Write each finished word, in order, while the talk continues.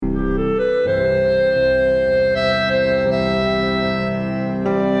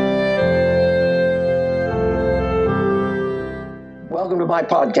my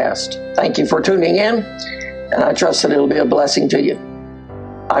podcast. Thank you for tuning in, and I trust that it'll be a blessing to you.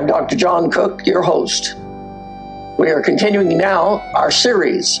 I'm Dr. John Cook, your host. We are continuing now our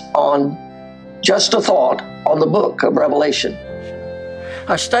series on Just a Thought on the book of Revelation.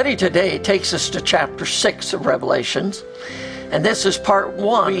 Our study today takes us to chapter 6 of Revelations, and this is part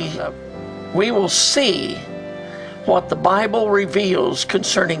 1. We will see what the Bible reveals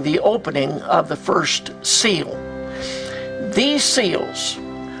concerning the opening of the first seal. These seals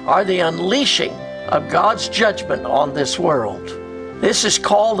are the unleashing of God's judgment on this world. This is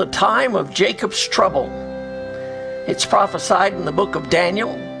called the time of Jacob's trouble. It's prophesied in the book of Daniel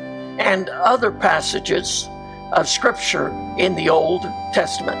and other passages of Scripture in the Old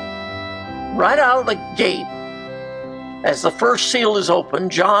Testament. Right out of the gate, as the first seal is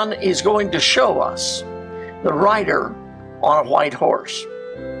opened, John is going to show us the rider on a white horse.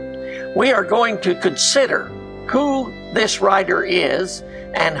 We are going to consider who this rider is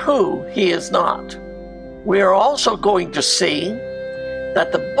and who he is not. We are also going to see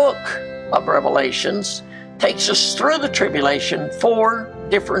that the book of Revelations takes us through the tribulation 4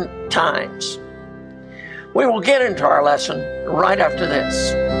 different times. We will get into our lesson right after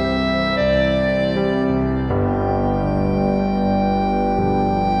this.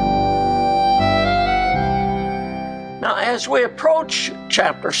 Now, as we approach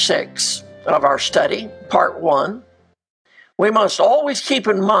chapter 6 of our study, part 1, we must always keep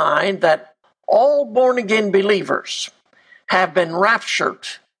in mind that all born-again believers have been raptured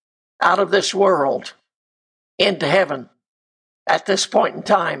out of this world into heaven at this point in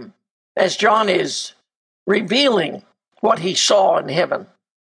time, as John is revealing what he saw in heaven.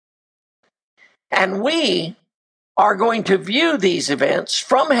 And we are going to view these events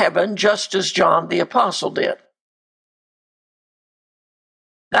from heaven just as John the Apostle did.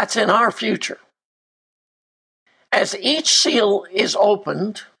 That's in our future. As each seal is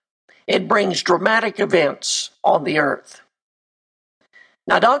opened, it brings dramatic events on the earth.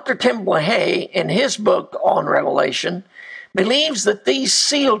 Now, Dr. Tim LaHaye, in his book on Revelation, believes that these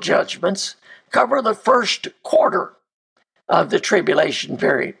seal judgments cover the first quarter of the tribulation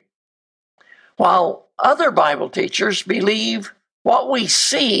period, while other Bible teachers believe what we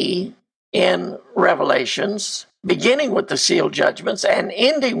see in Revelations, beginning with the seal judgments and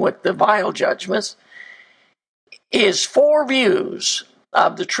ending with the vial judgments, is 4 views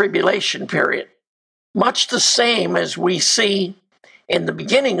of the tribulation period, much the same as we see in the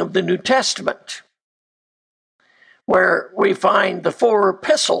beginning of the New Testament, where we find the 4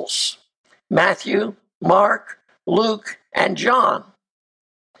 epistles, Matthew, Mark, Luke, and John,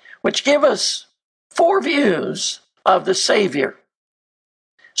 which give us 4 views of the Savior.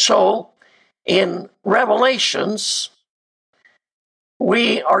 So, in Revelations,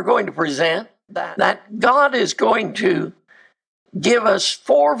 we are going to present that God is going to give us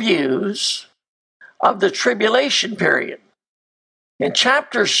 4 views of the tribulation period. In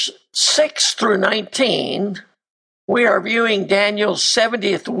chapters 6 through 19, we are viewing Daniel's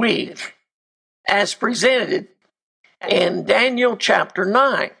 70th week as presented in Daniel chapter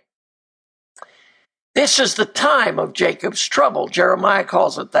 9. This is the time of Jacob's trouble. Jeremiah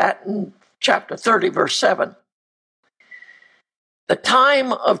calls it that in chapter 30, verse 7. The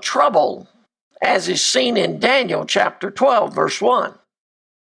time of trouble, as is seen in Daniel chapter 12, verse 1.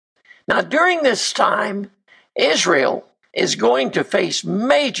 Now, during this time, Israel is going to face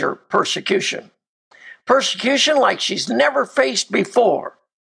major persecution. Persecution like she's never faced before.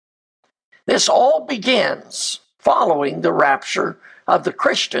 This all begins following the rapture of the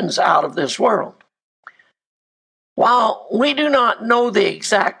Christians out of this world. While we do not know the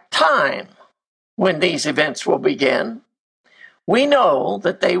exact time when these events will begin, we know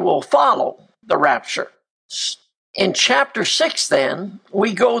that they will follow the rapture. In chapter 6, then,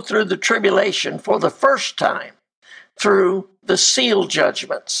 we go through the tribulation for the first time through the seal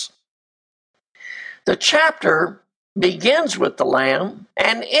judgments. The chapter begins with the Lamb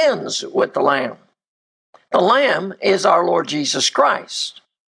and ends with the Lamb. The Lamb is our Lord Jesus Christ,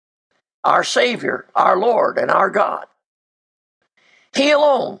 our Savior, our Lord, and our God. He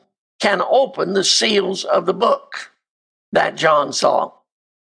alone can open the seals of the book that John saw.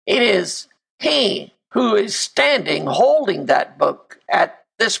 It is He who is standing holding that book at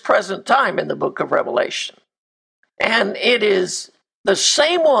this present time in the book of Revelation. And it is the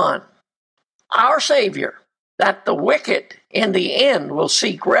same one, our Savior, that the wicked in the end will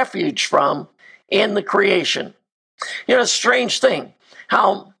seek refuge from in the creation. You know, a strange thing,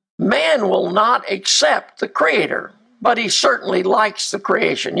 how man will not accept the Creator, but he certainly likes the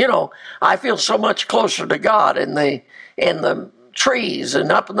creation. You know, I feel so much closer to God in the trees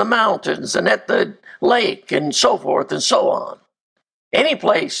and up in the mountains and at the lake and so forth and so on. any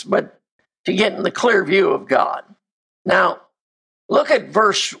place but to get in the clear view of God. Now, look at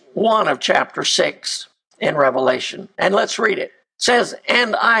verse 1 of chapter 6 in Revelation, and let's read it. It says,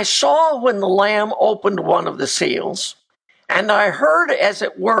 "And I saw when the Lamb opened one of the seals, and I heard as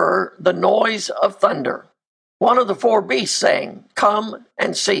it were the noise of thunder, one of the four beasts saying, 'Come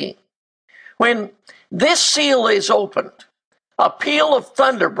and see.' When this seal is opened, a peal of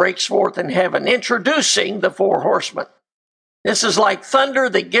thunder breaks forth in heaven, introducing the four horsemen. This is like thunder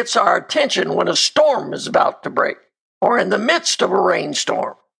that gets our attention when a storm is about to break, or in the midst of a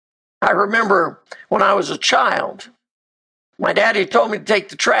rainstorm. I remember when I was a child, my daddy told me to take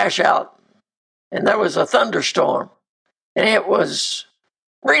the trash out, and there was a thunderstorm, and it was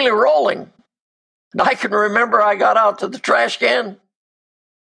really rolling. And I can remember I got out to the trash can,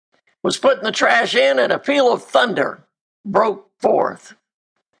 was putting the trash in, and a peal of thunder broke forth.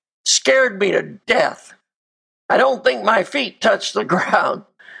 Scared me to death. I don't think my feet touched the ground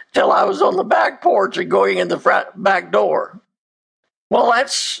till I was on the back porch and going in the back door. Well,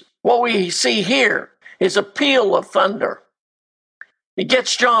 that's what we see here, is a peal of thunder. It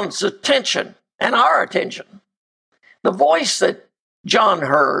gets John's attention and our attention. The voice that John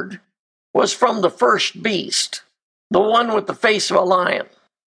heard was from the first beast, the one with the face of a lion.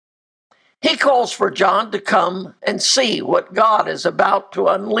 He calls for John to come and see what God is about to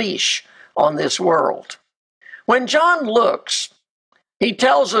unleash on this world. When John looks, he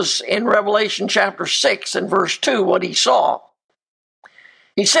tells us in Revelation chapter 6 and verse 2 what he saw.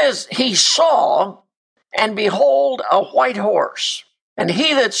 He says, "He saw, and behold, a white horse, and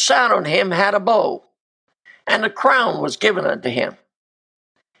he that sat on him had a bow, and a crown was given unto him.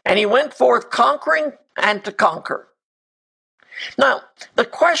 And he went forth conquering and to conquer." Now, the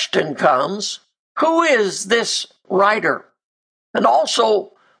question comes, who is this rider? And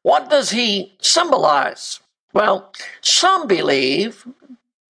also, what does he symbolize? Well, some believe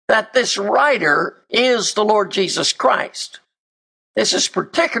that this rider is the Lord Jesus Christ. This is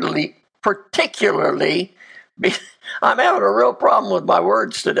particularly, I'm having a real problem with my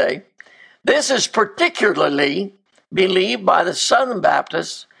words today. This is particularly believed by the Southern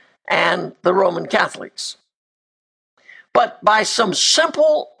Baptists and the Roman Catholics. But by some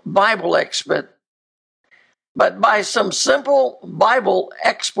simple Bible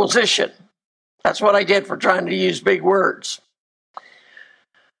exposition, that's what I get for trying to use big words,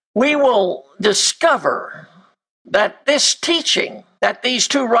 we will discover that this teaching, that these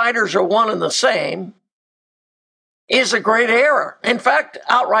two riders are one and the same, is a great error. In fact,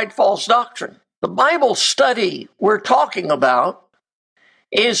 outright false doctrine. The Bible study we're talking about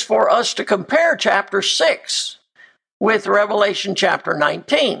is for us to compare chapter 6 with Revelation chapter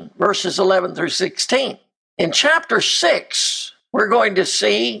 19, verses 11 through 16. In chapter 6, we're going to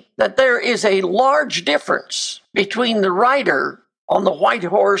see that there is a large difference between the rider on the white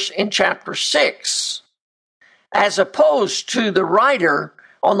horse in chapter 6 as opposed to the rider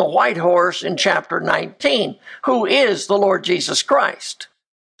on the white horse in chapter 19, who is the Lord Jesus Christ.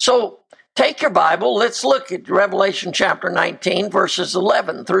 So take your Bible, let's look at Revelation chapter 19, verses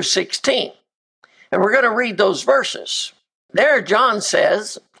 11 through 16. And we're going to read those verses. There John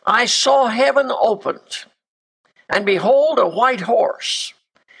says, "I saw heaven opened, and behold, a white horse,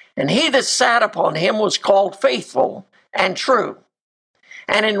 and he that sat upon him was called Faithful and True.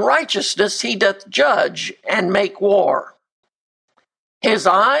 And in righteousness he doth judge and make war. His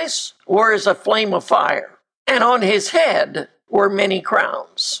eyes were as a flame of fire, and on his head were many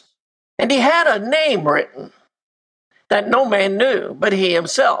crowns. And he had a name written that no man knew but he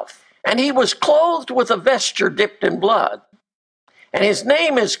himself. And he was clothed with a vesture dipped in blood. And his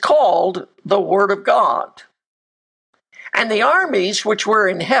name is called the Word of God. And the armies which were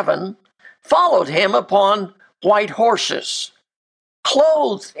in heaven followed him upon white horses,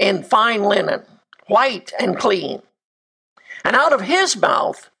 clothed in fine linen, white and clean. And out of his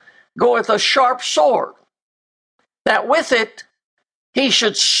mouth goeth a sharp sword, that with it he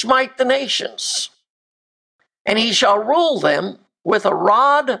should smite the nations. And he shall rule them with a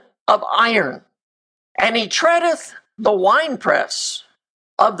rod of iron. And he treadeth the winepress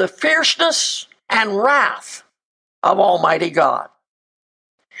of the fierceness and wrath of Almighty God.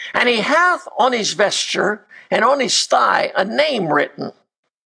 And he hath on his vesture and on his thigh a name written,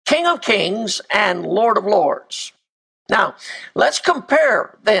 King of Kings and Lord of Lords." Now, let's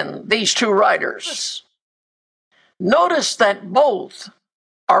compare then these two riders. Notice that both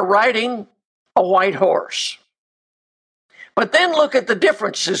are riding a white horse. But then look at the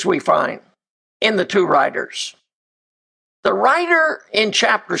differences we find in the two riders. The rider in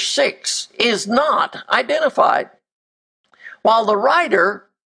chapter 6 is not identified, while the rider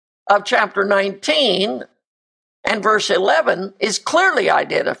of chapter 19 And verse 11 is clearly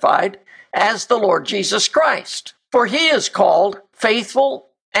identified as the Lord Jesus Christ, for he is called faithful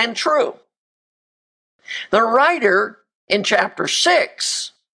and true. The writer in chapter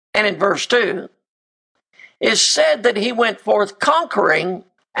 6 and in verse 2 is said that he went forth conquering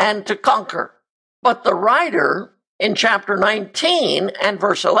and to conquer. But the writer in chapter 19 and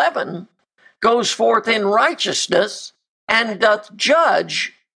verse 11 goes forth in righteousness and doth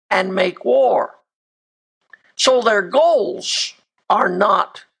judge and make war. So their goals are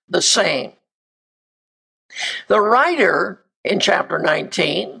not the same. The writer in chapter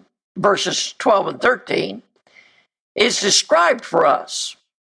 19, verses 12 and 13, is described for us.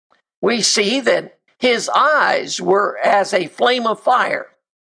 We see that his eyes were as a flame of fire,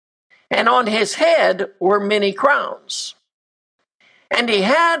 and on his head were many crowns. And he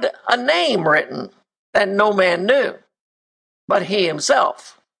had a name written that no man knew, but he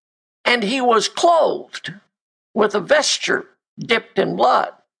himself. And he was clothed with a vesture dipped in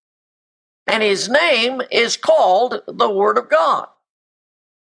blood. And his name is called the Word of God.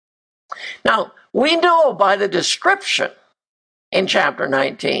 Now, we know by the description in chapter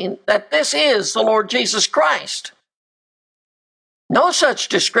 19 that this is the Lord Jesus Christ. No such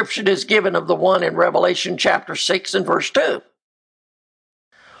description is given of the one in Revelation chapter 6 and verse 2.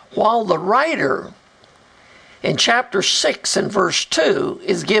 While the writer in chapter 6 and verse 2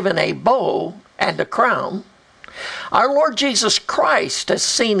 is given a bow and a crown, our Lord Jesus Christ, as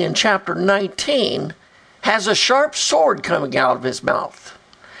seen in chapter 19, has a sharp sword coming out of his mouth,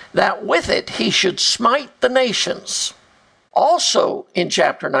 that with it he should smite the nations. Also in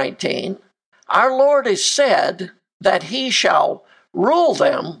chapter 19, our Lord is said that he shall rule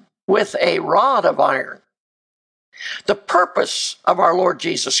them with a rod of iron. The purpose of our Lord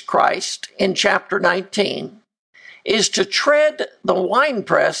Jesus Christ in chapter 19 is to tread the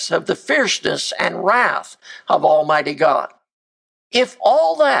winepress of the fierceness and wrath of Almighty God. If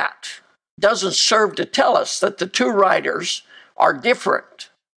all that doesn't serve to tell us that the two writers are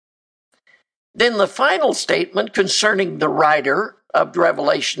different, then the final statement concerning the writer of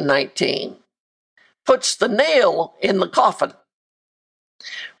Revelation 19 puts the nail in the coffin.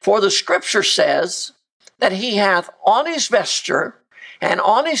 For the scripture says that he hath on his vesture and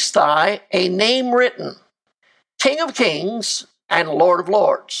on his thigh a name written, King of Kings and Lord of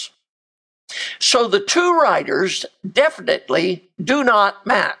Lords. So the two writers definitely do not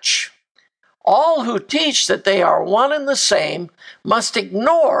match. All who teach that they are one and the same must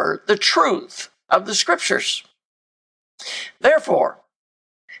ignore the truth of the scriptures. Therefore,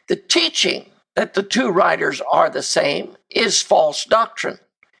 the teaching that the two writers are the same is false doctrine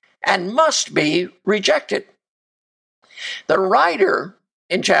and must be rejected. The writer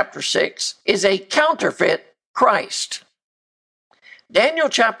in chapter 6 is a counterfeit Christ. Daniel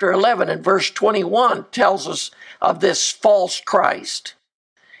chapter 11 and verse 21 tells us of this false Christ.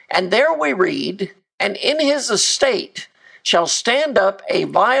 And there we read, and in his estate shall stand up a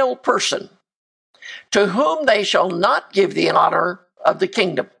vile person, to whom they shall not give the honor of the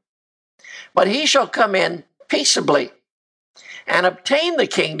kingdom, but he shall come in peaceably and obtain the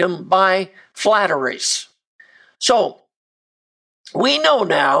kingdom by flatteries. So, we know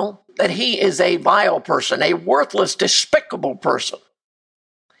now that he is a vile person, a worthless, despicable person.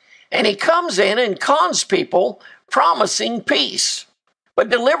 And he comes in and cons people, promising peace, but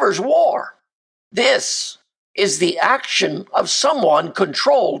delivers war. This is the action of someone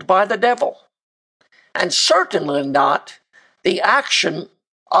controlled by the devil, and certainly not the action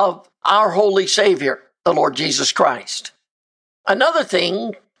of our holy Savior, the Lord Jesus Christ. Another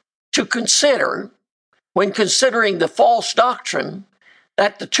thing to consider when considering the false doctrine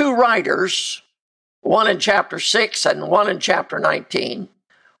that the two writers, one in chapter 6 and one in chapter 19,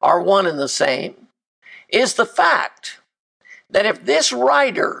 are one and the same, is the fact that if this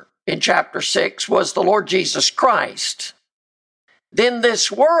writer in chapter 6 was the Lord Jesus Christ, then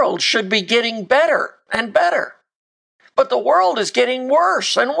this world should be getting better and better. But the world is getting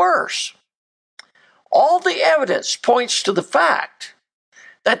worse and worse. All the evidence points to the fact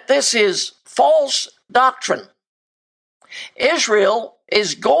that this is false doctrine. Israel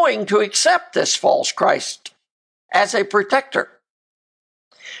is going to accept this false Christ as a protector.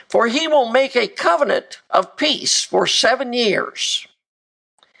 For he will make a covenant of peace for 7 years.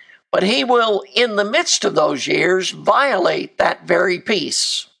 But he will, in the midst of those years, violate that very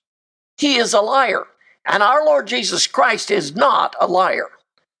peace. He is a liar, and our Lord Jesus Christ is not a liar.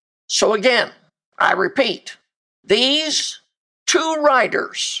 So again, I repeat, these two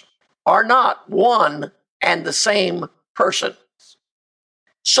writers are not one and the same person.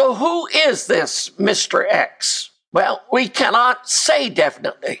 So who is this Mr. X? Well, we cannot say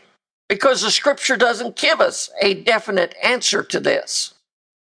definitely, because the scripture doesn't give us a definite answer to this.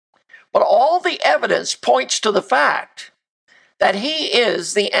 But all the evidence points to the fact that he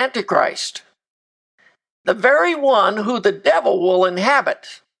is the Antichrist, the very one who the devil will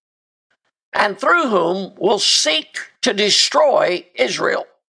inhabit, and through whom will seek to destroy Israel.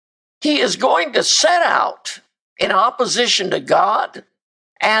 He is going to set out in opposition to God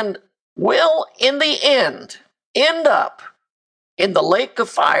and will, in the end up in the lake of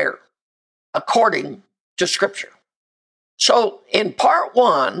fire, according to Scripture. So, in part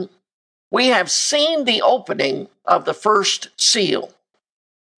 1, we have seen the opening of the first seal.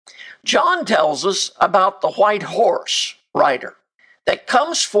 John tells us about the white horse rider that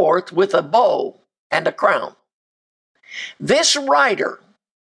comes forth with a bow and a crown. This rider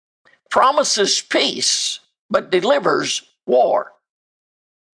promises peace, but delivers war.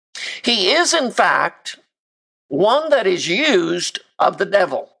 He is, in fact, one that is used of the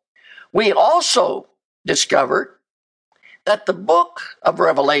devil. We also discovered that the book of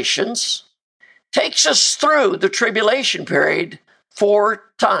Revelations takes us through the tribulation period 4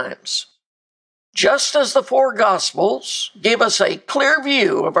 times. Just as the 4 Gospels give us a clear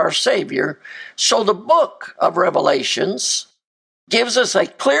view of our Savior, so the book of Revelations gives us a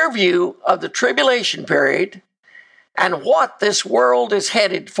clear view of the tribulation period and what this world is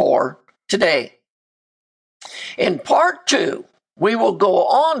headed for today. In part 2, we will go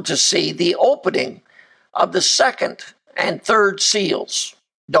on to see the opening of the 2nd and 3rd seals.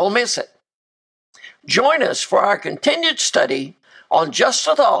 Don't miss it. Join us for our continued study on Just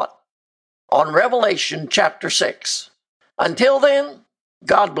a Thought on Revelation chapter 6. Until then,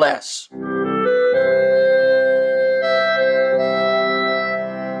 God bless.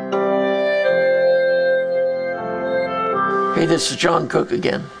 Hey, this is John Cook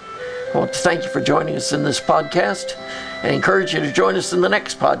again. I want to thank you for joining us in this podcast and encourage you to join us in the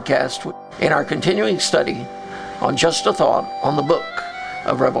next podcast in our continuing study on Just a Thought on the book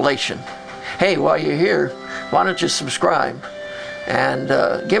of Revelation. Hey, while you're here, why don't you subscribe and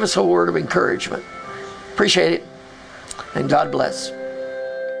give us a word of encouragement. Appreciate it, and God bless.